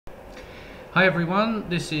Hi everyone,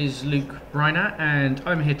 this is Luke Briner and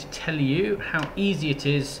I'm here to tell you how easy it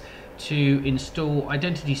is to install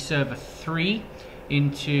IdentityServer3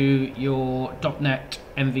 into your .NET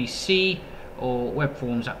MVC or web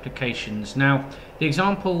forms applications. Now, the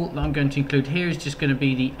example that I'm going to include here is just going to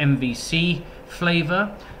be the MVC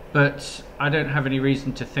flavor, but I don't have any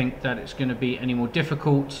reason to think that it's going to be any more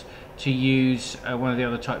difficult to use one of the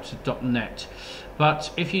other types of .NET.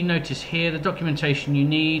 But if you notice here, the documentation you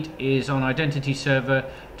need is on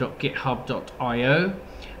IdentityServer.github.io,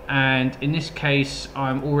 and in this case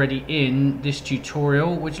I'm already in this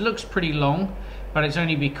tutorial, which looks pretty long, but it's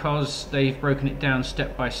only because they've broken it down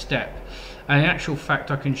step by step. And in actual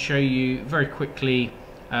fact I can show you very quickly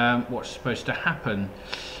what's supposed to happen.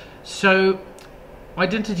 So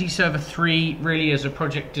IdentityServer3 really is a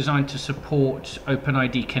project designed to support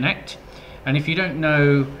OpenID Connect, and if you don't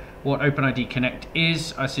know what OpenID Connect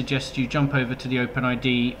is, I suggest you jump over to the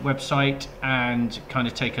OpenID website and kind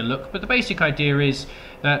of take a look. But the basic idea is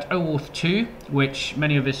that OAuth 2, which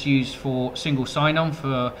many of us use for single sign-on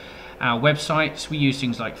for our websites, we use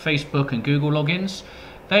things like Facebook and Google logins.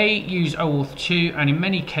 They use OAuth 2, and in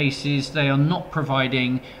many cases they are not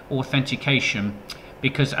providing authentication,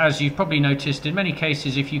 because as you've probably noticed, in many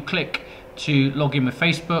cases if you click to log in with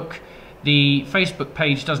Facebook, the Facebook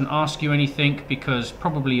page doesn't ask you anything because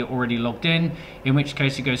probably you're already logged in which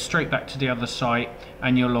case it goes straight back to the other site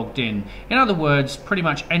and you're logged in. In other words, pretty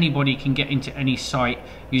much anybody can get into any site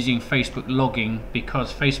using Facebook logging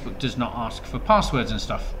because Facebook does not ask for passwords and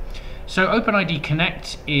stuff. So OpenID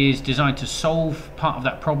Connect is designed to solve part of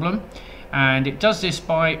that problem, and it does this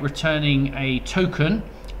by returning a token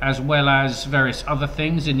as well as various other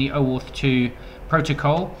things in the OAuth 2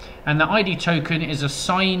 protocol. And the ID token is a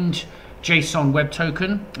signed JSON web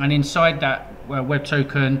token, and inside that web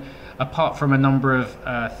token, apart from a number of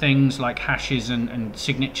things like hashes and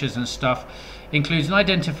signatures and stuff, includes an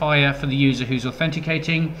identifier for the user who's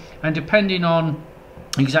authenticating, and depending on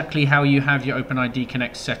exactly how you have your OpenID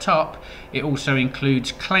Connect set up, it also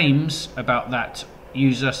includes claims about that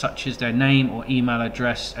user, such as their name or email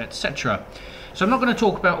address, etc. So I'm not going to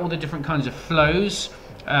talk about all the different kinds of flows,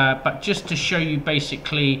 but just to show you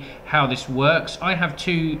basically how this works, I have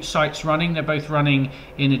two sites running. They're both running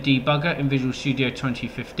in a debugger in Visual Studio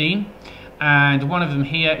 2015, and one of them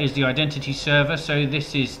here is the Identity Server. So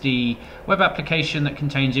this is the web application that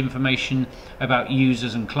contains information about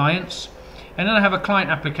users and clients. And then I have a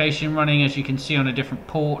client application running, as you can see, on a different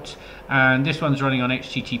port, and this one's running on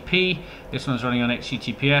HTTP, this one's running on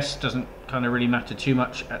HTTPS. Doesn't kind of really matter too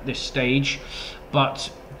much at this stage,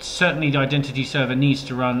 but certainly the Identity Server needs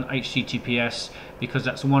to run HTTPS because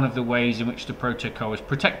that's one of the ways in which the protocol is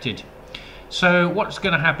protected. So what's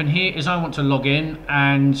going to happen here is I want to log in,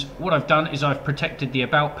 and what I've done is I've protected the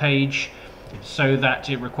About page so that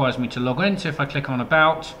it requires me to log in. So if I click on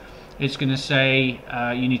About, it's going to say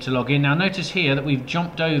you need to log in. Now notice here that we've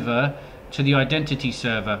jumped over to the Identity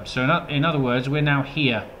Server. So in other words, we're now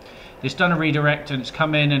here. It's done a redirect and it's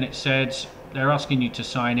come in and it said they're asking you to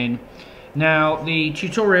sign in. Now the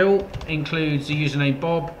tutorial includes the username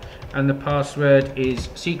Bob and the password is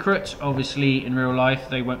secret. Obviously in real life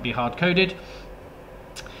they won't be hard-coded.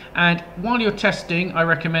 And while you're testing, I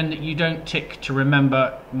recommend that you don't tick to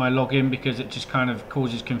remember my login because it just kind of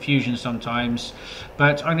causes confusion sometimes.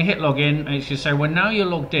 But I'm going to hit login and it's going to say, well, now you're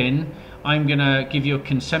logged in, I'm going to give you a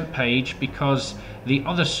consent page because the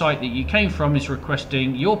other site that you came from is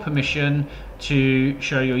requesting your permission to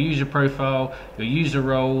show your user profile, your user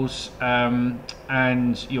roles,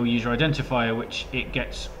 and your user identifier, which it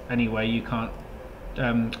gets anyway. You can't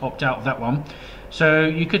opt out of that one. So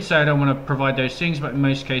you could say I don't want to provide those things, but in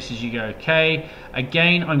most cases you go okay.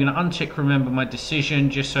 Again, I'm going to untick remember my decision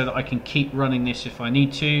just so that I can keep running this if I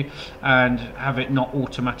need to and have it not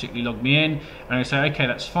automatically log me in. And I say okay,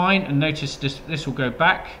 that's fine, and notice this will go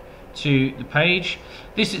back to the page.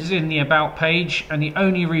 This is in the About page, and the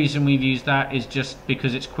only reason we've used that is just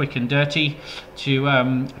because it's quick and dirty to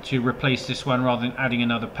replace this one rather than adding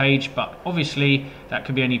another page, but obviously that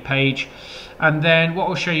could be any page. And then what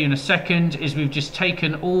I'll show you in a second is we've just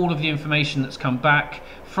taken all of the information that's come back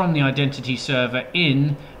from the Identity Server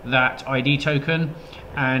in that ID token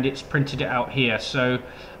and it's printed it out here. So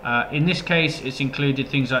in this case it's included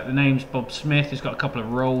things like the name's Bob Smith, it's got a couple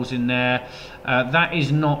of roles in there. That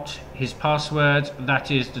is not his password,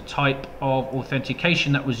 that is the type of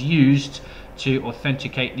authentication that was used to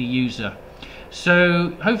authenticate the user.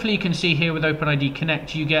 So hopefully you can see here with OpenID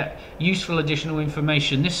Connect you get useful additional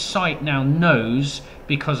information. This site now knows,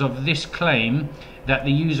 because of this claim, that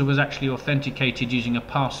the user was actually authenticated using a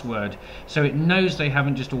password. So it knows they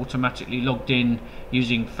haven't just automatically logged in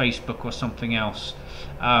using Facebook or something else.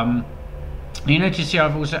 You notice here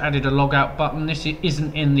I've also added a logout button. This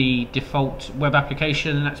isn't in the default web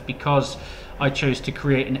application, and that's because I chose to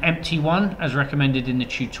create an empty one as recommended in the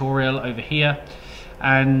tutorial over here.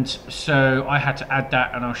 And so I had to add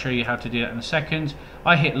that, and I'll show you how to do that in a second.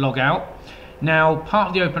 I hit logout. Now, part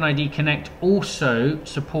of the OpenID Connect also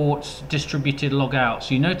supports distributed logout.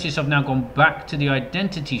 So you notice I've now gone back to the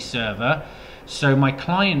identity server. So my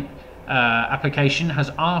client application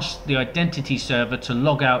has asked the identity server to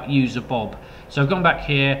log out user Bob. So I've gone back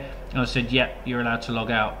here and I said, yeah, you're allowed to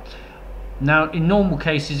log out. Now, in normal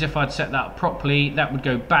cases, if I'd set that up properly, that would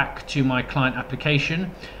go back to my client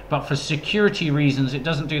application. But for security reasons, it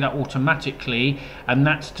doesn't do that automatically, and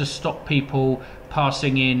that's to stop people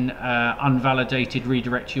passing in unvalidated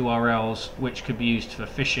redirect URLs, which could be used for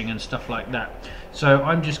phishing and stuff like that. So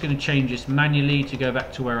I'm just going to change this manually to go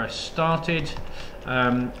back to where I started.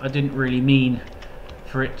 I didn't really mean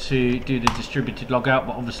for it to do the distributed logout,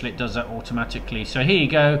 but obviously it does that automatically. So here you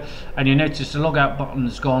go, and you notice the logout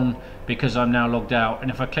button's gone because I'm now logged out,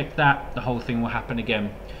 and if I click that, the whole thing will happen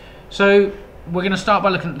again. So we're going to start by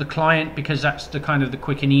looking at the client because that's the kind of the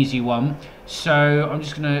quick and easy one. So I'm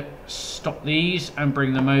just going to stop these and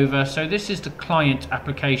bring them over. So this is the client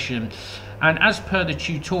application, and as per the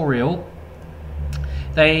tutorial,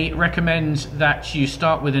 they recommend that you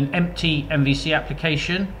start with an empty MVC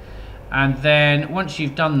application, and then once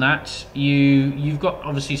you've done that, you've got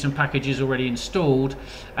obviously some packages already installed,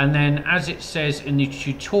 and then as it says in the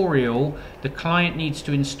tutorial, the client needs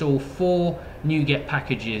to install 4 NuGet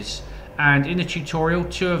packages, and in the tutorial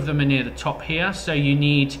 2 of them are near the top here. So you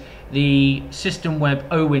need the system web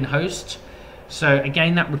OWIN host. So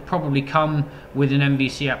again, that would probably come with an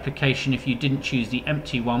MVC application if you didn't choose the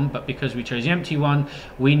empty one, but because we chose the empty one,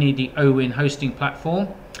 we need the OWIN hosting platform.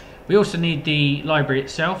 We also need the library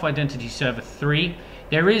itself, IdentityServer3.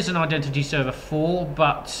 There is an IdentityServer4,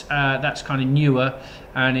 but that's kind of newer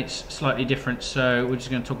and it's slightly different, so we're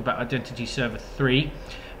just going to talk about IdentityServer3.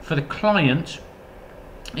 For the client,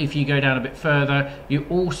 if you go down a bit further, you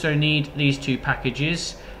also need these 2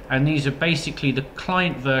 packages, and these are basically the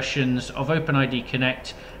client versions of OpenID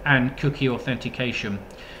Connect and cookie authentication.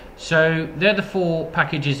 So they're the 4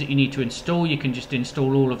 packages that you need to install. You can just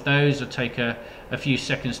install all of those. It'll take a few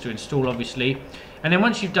seconds to install, obviously. And then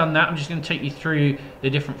once you've done that, I'm just going to take you through the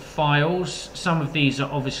different files. Some of these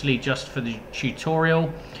are obviously just for the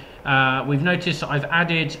tutorial. We've noticed that I've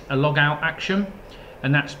added a logout action,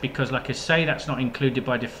 and that's because, like I say, that's not included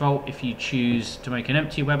by default if you choose to make an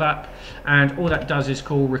empty web app. And all that does is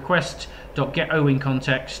call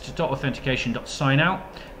request.getOwinContext.authentication.signout.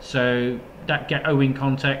 So that get OWIN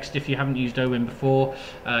context, if you haven't used OWIN before,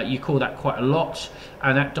 you call that quite a lot,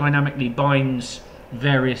 and that dynamically binds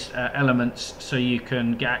various elements so you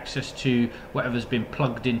can get access to whatever's been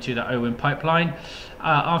plugged into that OWIN pipeline.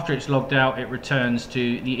 After it's logged out, it returns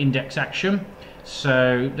to the index action.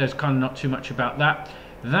 So there's kind of not too much about that.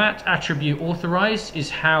 That attribute authorized is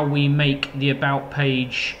how we make the about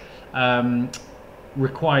page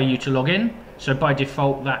require you to log in. So by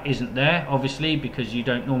default that isn't there, obviously, because you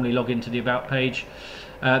don't normally log into the about page.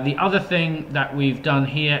 The other thing that we've done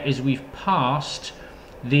here is we've passed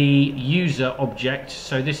the user object.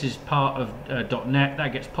 So this is part of .NET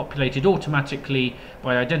that gets populated automatically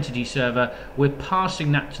by Identity Server. We're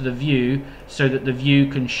passing that to the view so that the view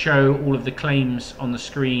can show all of the claims on the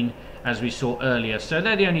screen as we saw earlier. So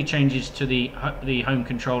they're the only changes to the home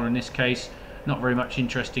controller in this case. Not very much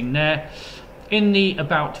interesting there. In the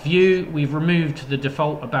about view, we've removed the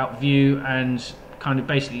default about view and kind of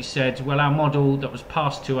basically said, well, our model that was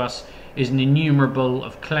passed to us is an enumerable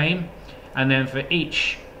of claim, and then for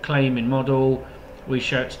each claim in model we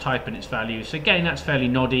show its type and its value. So again, that's fairly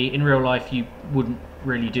noddy. In real life you wouldn't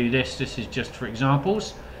really do this. This is just for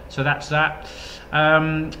examples. So that's that.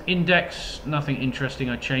 Index, nothing interesting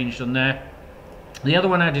I changed on there. The other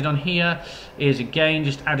one added on here is, again,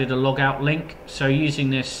 just added a logout link. So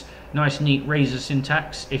using this nice neat razor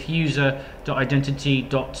syntax, if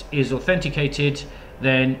user.identity.isAuthenticated,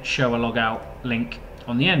 then show a logout link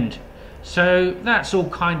on the end. So that's all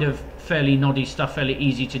kind of fairly noddy stuff, fairly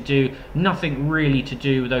easy to do. Nothing really to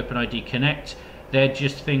do with OpenID Connect. They're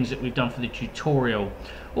just things that we've done for the tutorial.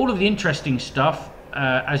 All of the interesting stuff,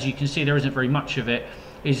 as you can see, there isn't very much of it,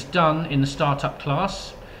 is done in the startup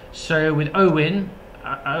class. So with OWIN,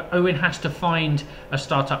 OWIN has to find a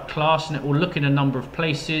startup class, and it will look in a number of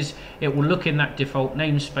places. It will look in that default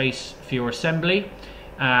namespace for your assembly,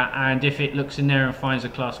 and if it looks in there and finds a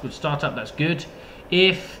class called startup, that's good.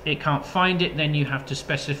 If it can't find it, then you have to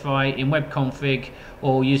specify in web config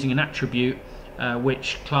or using an attribute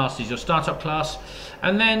which class is your startup class.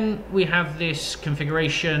 And then we have this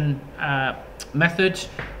configuration method,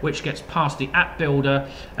 which gets past the app builder,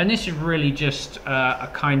 and this is really just a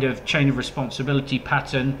kind of chain of responsibility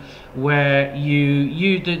pattern where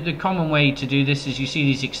the common way to do this is you see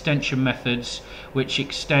these extension methods which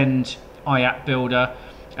extend iApp builder,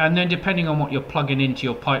 and then depending on what you're plugging into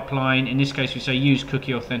your pipeline, in this case we say use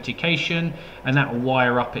cookie authentication, and that will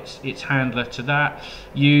wire up its handler to that.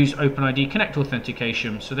 Use OpenID Connect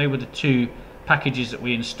authentication. So they were the two packages that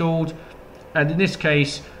we installed, and in this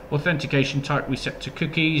case authentication type we set to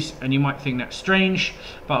cookies, and you might think that's strange,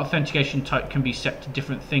 but authentication type can be set to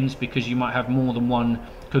different things because you might have more than one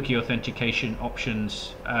cookie authentication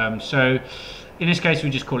options. So in this case we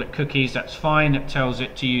just call it cookies. That's fine. That tells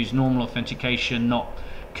it to use normal authentication, not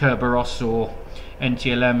Kerberos or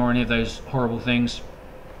NTLM or any of those horrible things.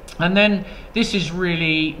 And then this is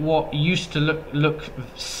really what used to look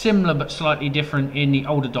similar but slightly different in the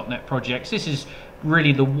older .NET projects. This is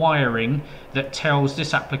really the wiring that tells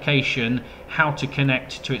this application how to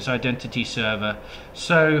connect to its identity server.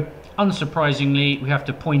 So unsurprisingly we have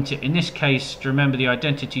to point it, in this case, to remember the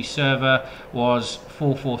identity server was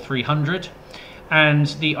 44300, and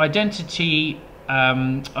the identity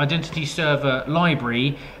server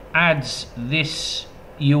library adds this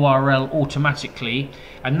URL automatically,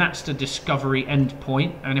 and that's the discovery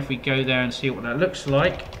endpoint. And if we go there and see what that looks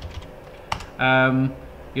like,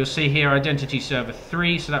 you'll see here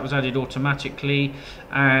IdentityServer3, so that was added automatically,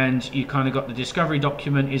 and you kind of got the discovery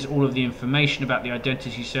document is all of the information about the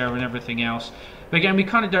identity server and everything else. But again, we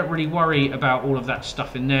kind of don't really worry about all of that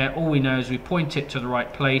stuff in there. All we know is we point it to the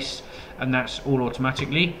right place, and that's all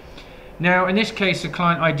automatically. Now in this case the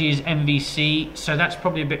client ID is MVC, so that's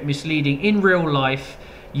probably a bit misleading. In real life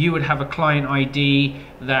you would have a client ID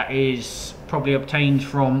that is probably obtained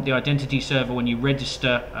from the identity server when you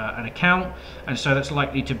register an account, and so that's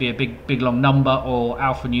likely to be a big long number or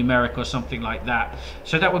alphanumeric or something like that.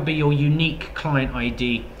 So that would be your unique client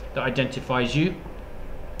ID that identifies you.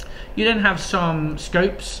 You then have some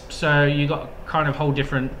scopes, so you got kind of whole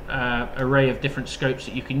different array of different scopes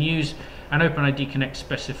that you can use, and OpenID Connect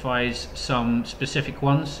specifies some specific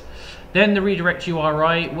ones. Then the redirect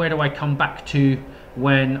URI, where do I come back to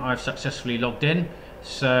when I've successfully logged in?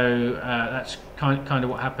 So that's kind of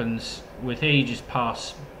what happens with here. You just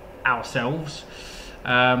pass ourselves,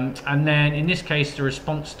 and then in this case the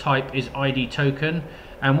response type is ID token,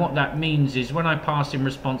 and what that means is when I pass in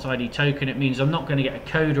response ID token, it means I'm not going to get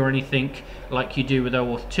a code or anything like you do with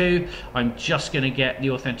OAuth 2. I'm just going to get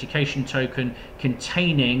the authentication token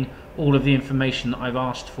containing all of the information that I've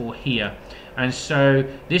asked for here. And so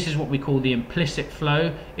this is what we call the implicit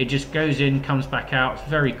flow. It just goes in, comes back out, it's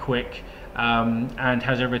very quick, and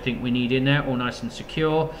has everything we need in there, all nice and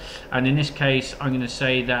secure. And in this case I'm going to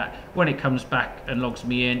say that when it comes back and logs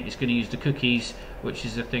me in, it's going to use the cookies, which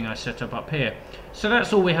is the thing I set up here. So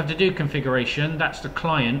that's all we have to do, configuration. That's the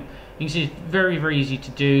client. You can see it's very easy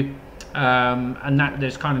to do, and that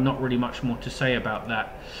there's kind of not really much more to say about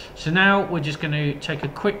that. So now we're just going to take a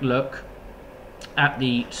quick look at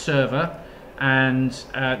the server, and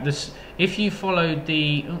this, if you followed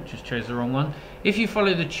the just chose the wrong one. If you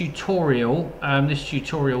follow the tutorial, this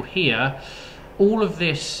tutorial here, all of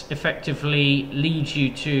this effectively leads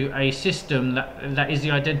you to a system that is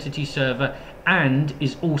the identity server and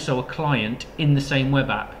is also a client in the same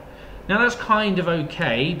web app. Now that's kind of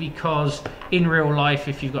okay, because in real life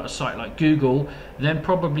if you've got a site like Google, then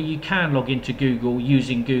probably you can log into Google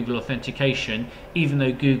using Google authentication, even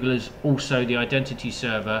though Google is also the identity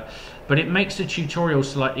server. But it makes the tutorial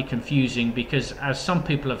slightly confusing because, as some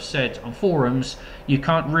people have said on forums, you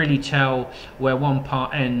can't really tell where one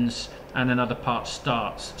part ends and another part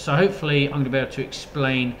starts. So hopefully I'm going to be able to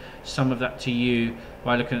explain some of that to you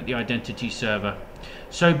by looking at the identity server.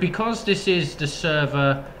 So because this is the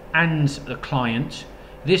server and the client,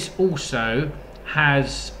 this also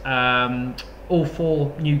has all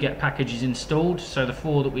 4 NuGet packages installed. So the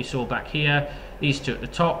 4 that we saw back here, these 2 at the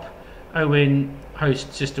top, OWIN,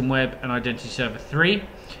 host, system web, and IdentityServer3,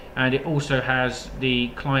 and it also has the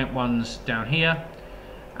client ones down here.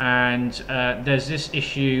 And there's this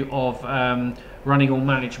issue of running all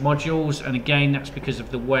managed modules, and again that's because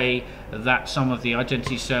of the way that some of the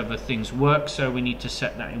identity server things work, so we need to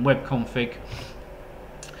set that in web config.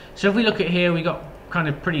 So if we look at here, we got kind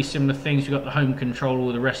of pretty similar things. We've got the home control,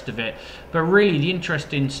 all the rest of it, but really the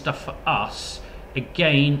interesting stuff for us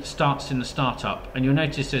again starts in the startup, and you'll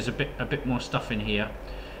notice there's a bit more stuff in here.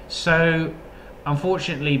 So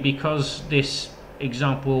unfortunately, because this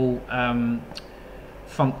example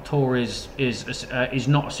functor is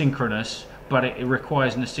not asynchronous, but it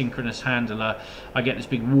requires an asynchronous handler, I get this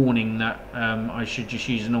big warning that I should just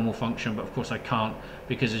use a normal function, but of course I can't,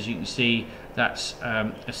 because as you can see, that's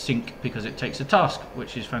a sync because it takes a task,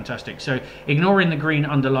 which is fantastic. So ignoring the green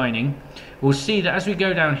underlining, we'll see that as we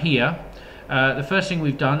go down here, the first thing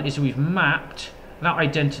we've done is we've mapped that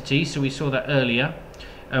identity, so we saw that earlier,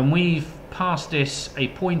 and we've passed this a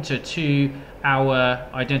pointer to our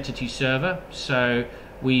identity server. So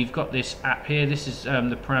we've got this app here, this is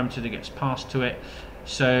the parameter that gets passed to it.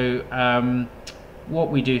 So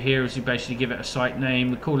what we do here is we basically give it a site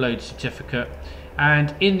name, we call load certificate,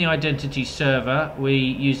 and in the identity server we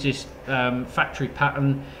use this factory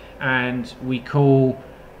pattern, and we call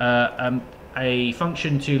a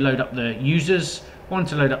function to load up the users, one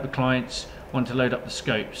to load up the clients, one to load up the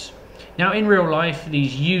scopes. Now in real life,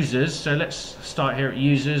 these users, so let's start here at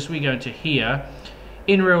users, we go into here.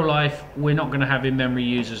 In real life, we're not going to have in-memory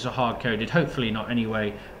users or hard-coded, hopefully not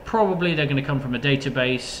anyway. Probably they're going to come from a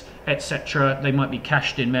database, etc. They might be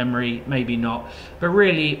cached in memory, maybe not. But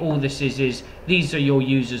really all this is these are your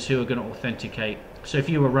users who are going to authenticate. So if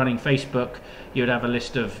you were running Facebook, you would have a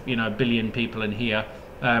list of, you know, a billion people in here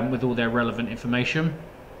with all their relevant information.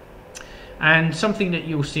 And something that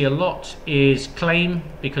you'll see a lot is claim,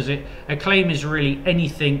 because a claim is really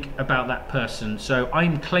anything about that person. So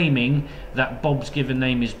I'm claiming that Bob's given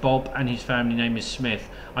name is Bob and his family name is Smith.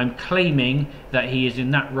 I'm claiming that he is in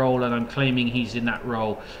that role, and I'm claiming he's in that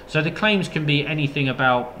role. So the claims can be anything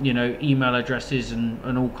about, you know, email addresses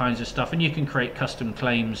and all kinds of stuff, and you can create custom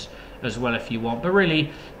claims as well if you want, but really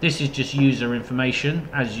this is just user information,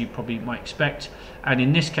 as you probably might expect. And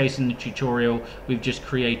in this case, in the tutorial, we've just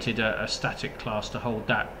created a static class to hold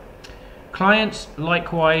that. Clients,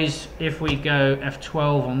 likewise, if we go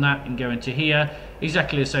F12 on that and go into here,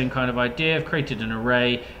 exactly the same kind of idea. I've created an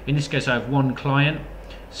array. In this case I have one client.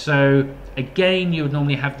 So again, you would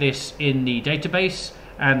normally have this in the database,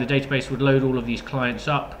 and the database would load all of these clients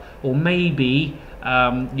up, or maybe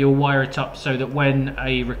you'll wire it up so that when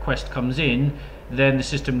a request comes in, then the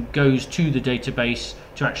system goes to the database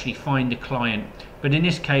to actually find the client. But in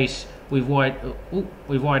this case, we've wired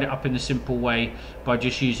it up in a simple way by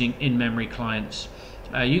just using in-memory clients.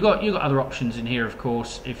 You got other options in here, of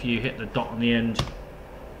course. If you hit the dot on the end,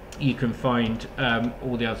 you can find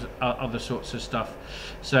all the other sorts of stuff.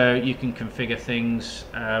 So you can configure things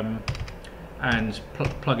and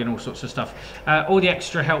plug in all sorts of stuff. All the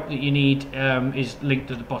extra help that you need is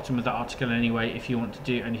linked at the bottom of the article anyway, if you want to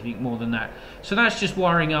do anything more than that. So that's just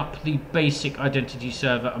wiring up the basic identity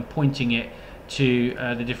server and pointing it to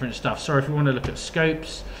the different stuff. So if we want to look at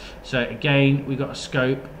scopes, so again we've got a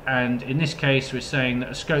scope, and in this case we're saying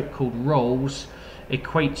that a scope called roles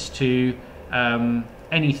equates to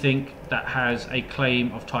anything that has a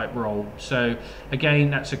claim of type role. So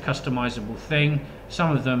again, that's a customizable thing.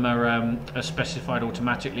 Some of them are specified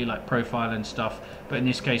automatically, like profile and stuff, but in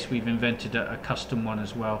this case we've invented a custom one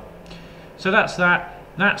as well. So that's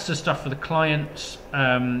the stuff for the clients,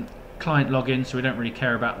 client login, so we don't really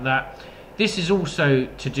care about that. This is also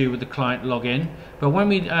to do with the client login, but when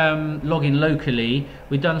we log in locally,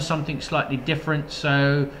 we've done something slightly different.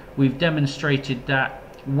 So we've demonstrated that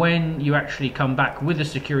when you actually come back with a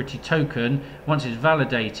security token, once it's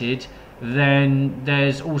validated, then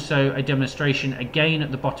there's also a demonstration again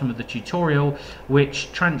at the bottom of the tutorial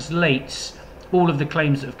which translates all of the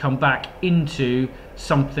claims that have come back into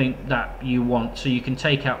something that you want. So you can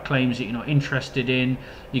take out claims that you're not interested in,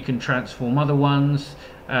 you can transform other ones,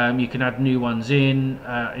 you can add new ones in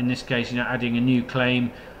this case, you know, adding a new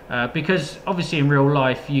claim, because obviously in real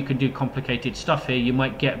life you can do complicated stuff here. You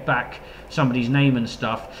might get back somebody's name and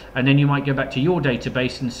stuff, and then you might go back to your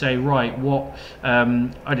database and say, right, what I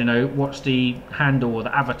don't know, what's the handle or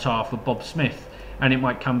the avatar for Bob Smith, and it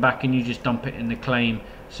might come back and you just dump it in the claim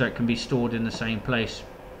so it can be stored in the same place.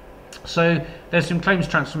 So there's some claims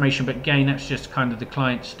transformation, but again, that's just kind of the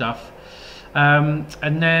client stuff.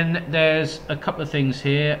 And then there's a couple of things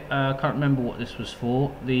here. I can't remember what this was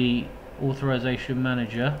for. The authorization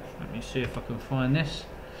manager. Let me see if I can find this.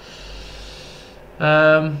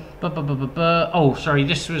 Oh, sorry.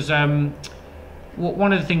 This was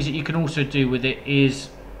one of the things that you can also do with it is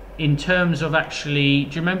in terms of actually.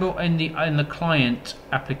 Do you remember in the client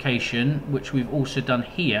application, which we've also done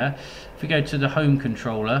here? If we go to the home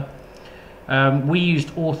controller, we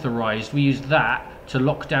used authorized. We used that to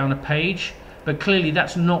lock down a page. But clearly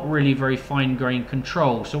that's not really very fine-grained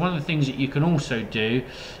control. So one of the things that you can also do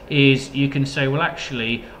is you can say, well,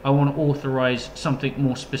 actually, I want to authorize something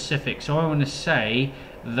more specific. So I want to say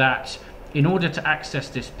that in order to access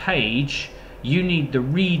this page, you need the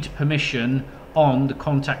read permission on the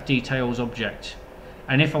contact details object.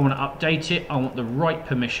 And if I want to update it, I want the write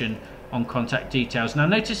permission on contact details. Now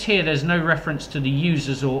notice here there's no reference to the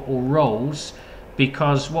users or roles,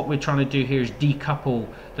 because what we're trying to do here is decouple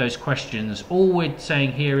those questions. All we're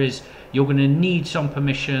saying here is you're going to need some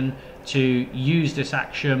permission to use this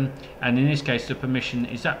action, and in this case the permission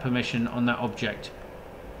is that permission on that object.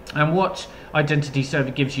 And what Identity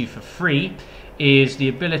Server gives you for free is the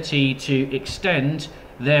ability to extend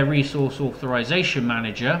their resource authorization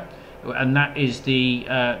manager, and that is the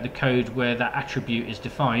code where that attribute is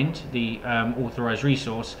defined, the authorized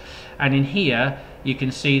resource. And in here you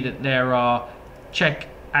can see that there are check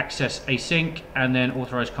access async and then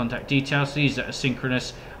authorized contact details. These are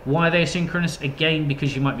asynchronous. Why are they asynchronous? Again,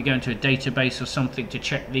 because you might be going to a database or something to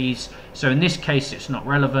check these. So in this case it's not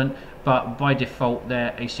relevant, but by default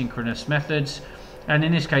they're asynchronous methods. And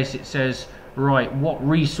in this case it says, right, what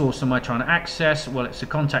resource am I trying to access? Well, it's the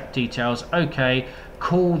contact details. Okay,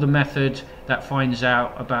 call the method that finds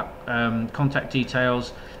out about contact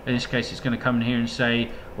details. In this case it's going to come in here and say,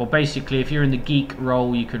 well, basically if you're in the geek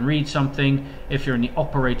role you can read something, if you're in the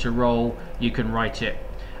operator role you can write it.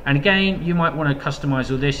 And again, you might want to customize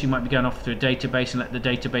all this. You might be going off to a database and let the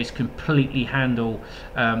database completely handle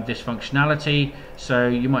this functionality, so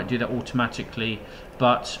you might do that automatically,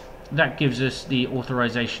 but that gives us the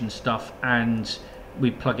authorization stuff, and we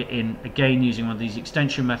plug it in again using one of these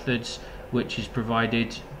extension methods which is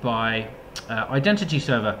provided by Identity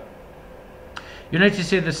Server. You'll notice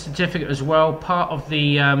here the certificate as well. Part of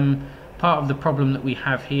the problem that we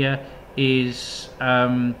have here is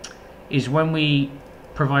when we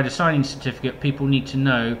provide a signing certificate, people need to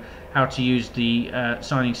know how to use the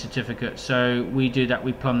signing certificate. So we do that,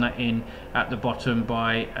 we plumb that in at the bottom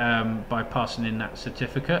by passing in that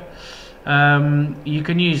certificate. You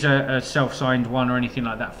can use a self-signed one or anything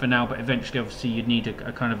like that for now, but eventually obviously you'd need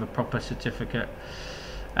a kind of a proper certificate.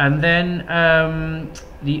 And then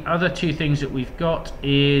the other two things that we've got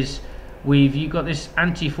is you've got this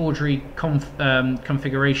anti-forgery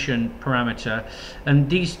configuration parameter, and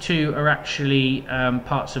these two are actually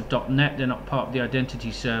parts of .NET. They're not part of the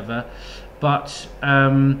Identity Server, but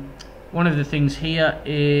one of the things here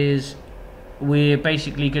is we're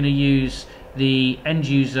basically going to use the end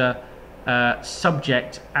user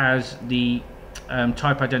subject as the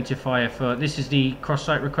type identifier for this. Is the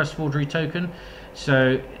cross-site request forgery token.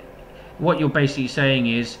 So what you're basically saying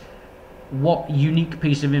is, what unique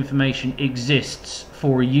piece of information exists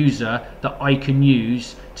for a user that I can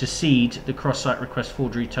use to seed the cross-site request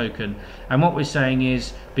forgery token. And what we're saying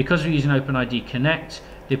is, because we're using OpenID Connect,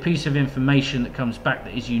 the piece of information that comes back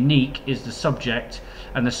that is unique is the subject,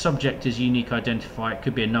 and the subject is unique identifier. It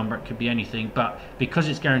could be a number, it could be anything, but because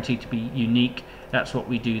it's guaranteed to be unique, that's what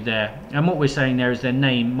we do there. And what we're saying there is their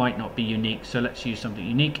name might not be unique, so let's use something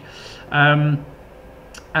unique.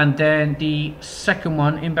 And then the second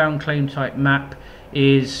one, inbound claim type map,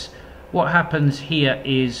 is what happens here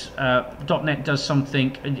is .NET does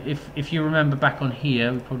something. If you remember back on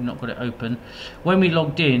here, we've probably not got it open. When we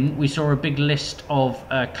logged in, we saw a big list of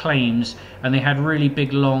claims, and they had really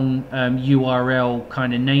big long URL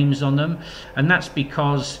kind of names on them, and that's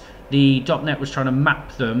because the .NET was trying to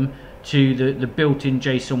map them to the built-in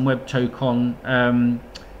JSON Web Token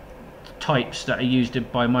types that are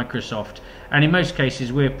used by Microsoft. And in most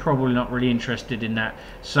cases we're probably not really interested in that,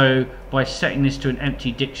 so by setting this to an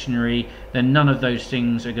empty dictionary, then none of those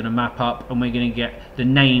things are going to map up, and we're going to get the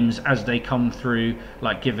names as they come through,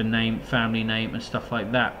 like given name, family name, and stuff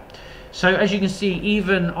like that. So as you can see,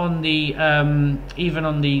 even on the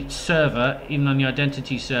server, even on the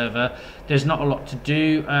Identity Server, there's not a lot to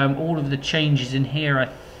do. All of the changes in here, I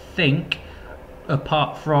think,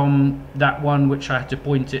 apart from that one which I had to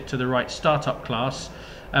point it to the right startup class,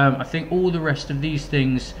 I think all the rest of these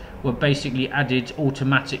things were basically added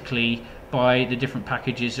automatically by the different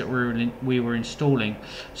packages that we were installing.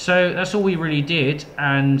 So that's all we really did,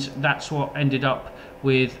 and that's what ended up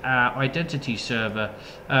with our Identity Server.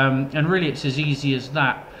 And really it's as easy as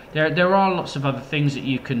that. There are lots of other things that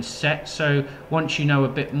you can set, so once you know a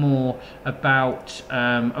bit more about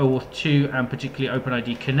OAuth 2 and particularly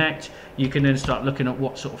OpenID Connect, you can then start looking at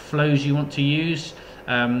what sort of flows you want to use.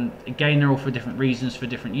 Again, they're all for different reasons, for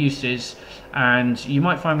different uses, and you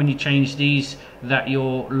might find when you change these that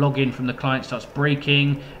your login from the client starts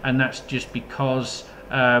breaking, and that's just because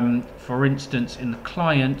for instance in the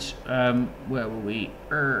client, where were we?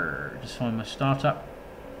 Just find my startup.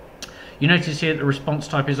 You notice here that the response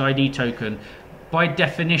type is ID token. by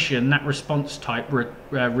definition that response type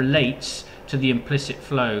relates to the implicit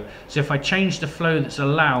flow. So if I change the flow that's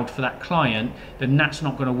allowed for that client, then that's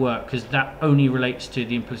not going to work, because that only relates to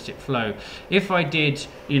the implicit flow. If I did,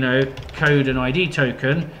 you know, code and ID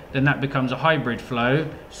token, then that becomes a hybrid flow.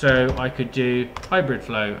 So I could do hybrid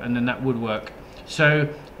flow, and then that would work. So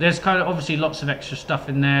there's kind of obviously lots of extra stuff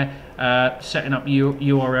in there, setting up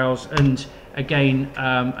URLs, and again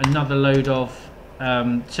another load of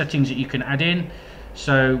settings that you can add in.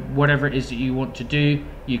 So whatever it is that you want to do,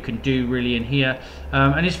 you can do really in here,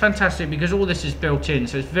 and it's fantastic because all this is built in,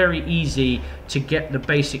 so it's very easy to get the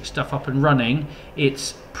basic stuff up and running.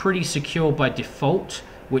 It's pretty secure by default,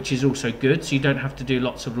 which is also good, so you don't have to do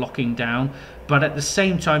lots of locking down. But at the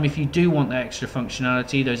same time, if you do want that extra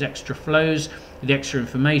functionality, those extra flows, the extra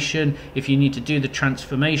information, if you need to do the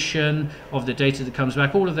transformation of the data that comes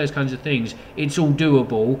back, all of those kinds of things, it's all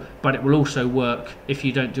doable, but it will also work if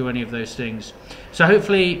you don't do any of those things. So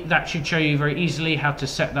hopefully that should show you very easily how to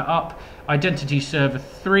set that up.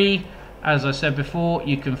 IdentityServer3, as I said before,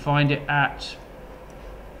 you can find it at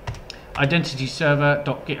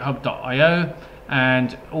IdentityServer.github.io,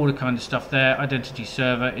 and all the kind of stuff there. Identity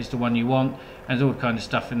Server is the one you want, and there's all the kind of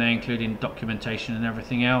stuff in there, including documentation and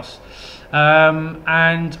everything else.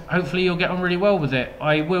 And hopefully you'll get on really well with it.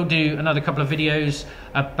 I will do another couple of videos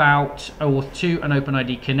about, or to an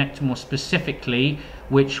OpenID Connect more specifically,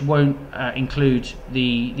 which won't include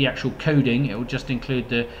the actual coding. It will just include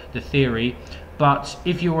the theory. But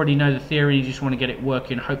if you already know the theory, you just want to get it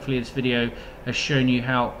working, hopefully this video has shown you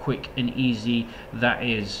how quick and easy that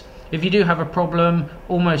is. If you do have a problem,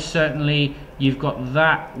 almost certainly you've got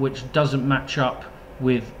that which doesn't match up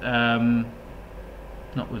with,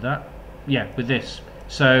 not with that, yeah, with this.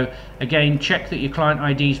 So again, check that your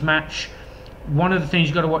client IDs match. One of the things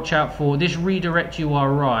you've got to watch out for, this redirect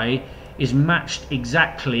URI is matched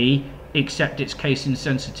exactly, except it's case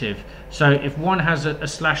insensitive. So if one has a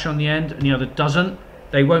slash on the end and the other doesn't,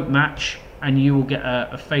 they won't match, and you will get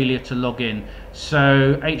a failure to log in.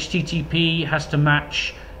 So HTTP has to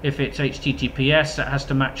match. If it's HTTPS, that has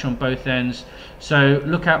to match on both ends. So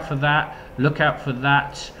look out for that. Look out for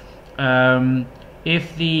that.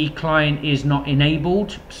 If the client is not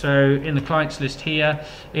enabled, so in the clients list here,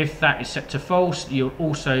 if that is set to false, it will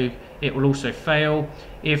also fail.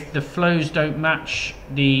 If the flows don't match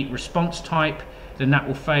the response type, then that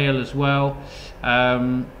will fail as well.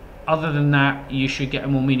 Other than that, you should get a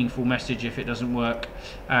more meaningful message if it doesn't work.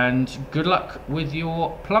 And good luck with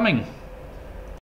your plumbing.